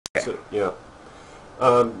So, yeah.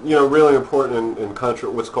 Really important in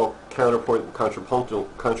what's called counterpoint and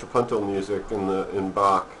contrapuntal music in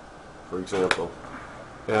Bach, for example.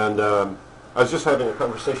 And I was just having a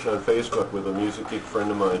conversation on Facebook with a music geek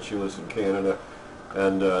friend of mine. She lives in Canada,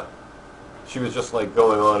 and she was just like we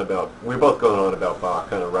were both going on about Bach,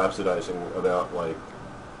 kind of rhapsodizing about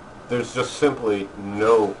there's just simply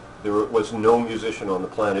there was no musician on the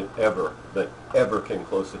planet ever that ever came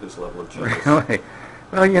close to his level of genius. Really?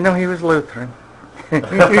 Well, he was Lutheran.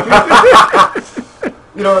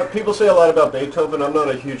 People say a lot about Beethoven. I'm not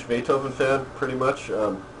a huge Beethoven fan, pretty much.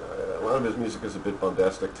 A lot of his music is a bit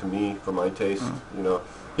bombastic to me, for my taste.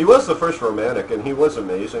 He was the first Romantic, and he was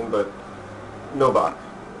amazing, but no Bach.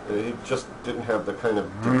 He just didn't have the kind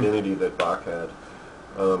of divinity that Bach had.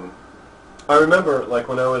 I remember,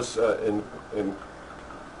 when I was in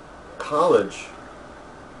college,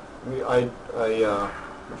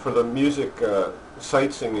 for the music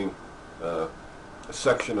sight singing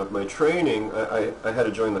section of my training, I had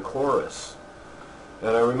to join the chorus.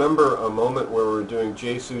 And I remember a moment where we were doing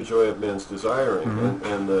Jesu, Joy of Man's Desiring,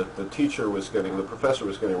 and the professor was getting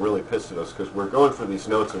really pissed at us because we're going for these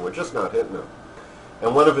notes and we're just not hitting them.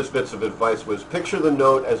 And one of his bits of advice was, picture the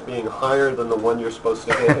note as being higher than the one you're supposed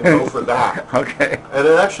to hit and go for that. Okay. And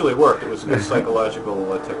it actually worked. It was a good psychological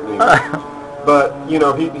technique. But, he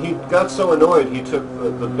got so annoyed, he took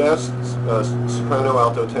the best soprano,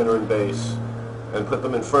 alto, tenor, and bass and put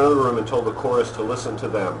them in front of the room and told the chorus to listen to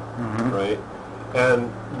them, right?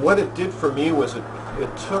 And what it did for me was it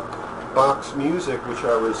took Bach's music, which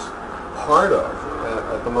I was part of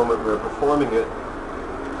at the moment we were performing it,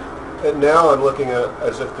 and now I'm looking at it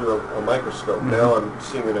as if through a microscope. Now I'm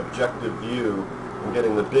seeing an objective view and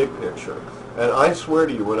getting the big picture. And I swear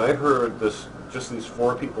to you, when I heard just these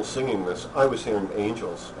four people singing this, I was hearing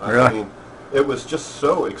angels. Really? I mean, it was just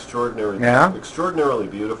so extraordinarily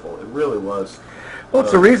beautiful. It really was. Well,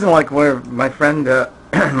 it's the reason, where my friend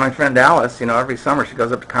Alice, every summer she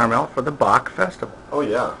goes up to Carmel for the Bach Festival. Oh,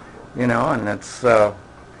 yeah. And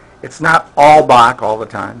it's not all Bach all the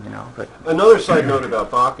time, but... Another side note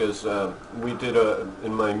about Bach is we did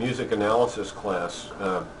in my music analysis class,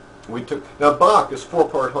 now Bach is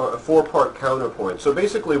four-part counterpoint. So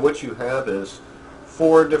basically what you have is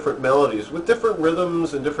four different melodies with different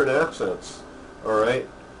rhythms and different accents, all right?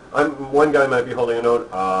 One guy might be holding a note,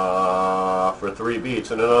 ah, for 3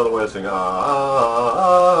 beats, and another one is saying,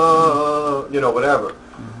 ah, whatever.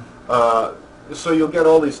 So you'll get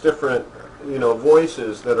all these different,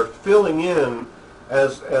 voices that are filling in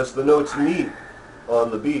as the notes meet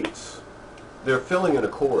on the beats. They're filling in a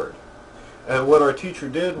chord. And what our teacher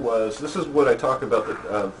did was, this is what I talk about,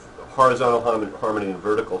 the horizontal harmony and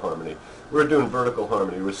vertical harmony. We were doing vertical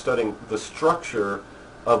harmony. We were studying the structure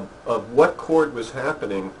of what chord was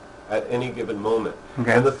happening at any given moment.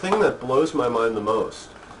 Okay. And the thing that blows my mind the most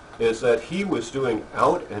is that he was doing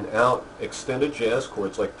out-and-out extended jazz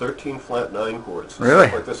chords, like 13 flat 9 chords. Really?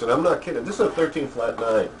 Stuff like this, and I'm not kidding. This is a 13 flat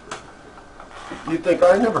 9. You'd think,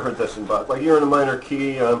 I never heard this in Bach. Like, you're in a minor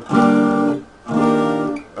key, all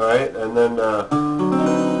right, and then...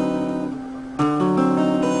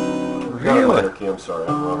 Really? Not a minor key, I'm sorry,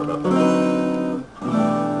 I'm wrong about that.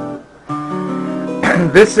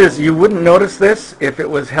 This is, you wouldn't notice this if it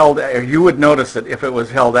was held, or you would notice it if it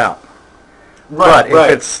was held out. Right, but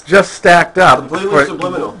if it's just stacked up, completely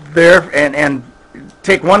subliminal. And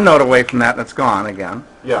take one note away from that and it's gone again.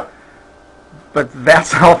 Yeah. But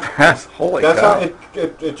that's how fast, holy That's cow. how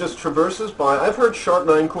it just traverses by. I've heard sharp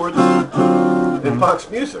 9 chords in Bach's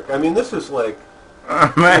music. I mean, this is like,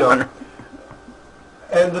 Oh, man.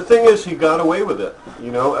 And the thing is, he got away with it.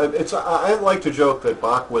 I like to joke that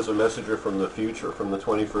Bach was a messenger from the future, from the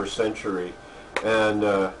 21st century,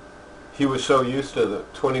 and he was so used to the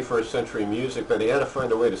 21st century music that he had to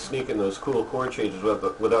find a way to sneak in those cool chord changes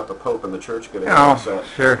without the Pope and the Church getting upset.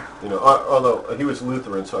 Sure. Although he was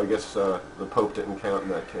Lutheran, so I guess the Pope didn't count in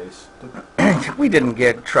that case. We didn't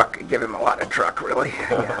give him a lot of truck, really.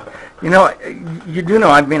 Yeah. You do know,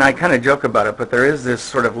 I mean, I kind of joke about it, but there is this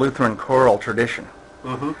sort of Lutheran choral tradition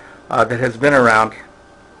that has been around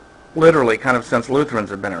literally kind of since Lutherans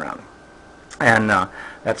have been around. And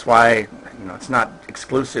that's why, it's not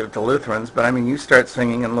exclusive to Lutherans, but I mean, you start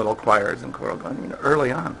singing in little choirs and choral going,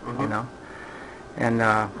 early on, And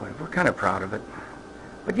boy, we're kind of proud of it.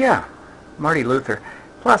 But yeah, Marty Luther.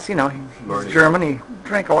 Plus, he's German, he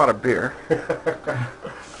drank a lot of beer.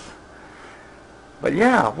 But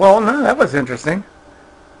yeah, well, no, that was interesting.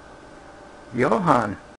 Johann.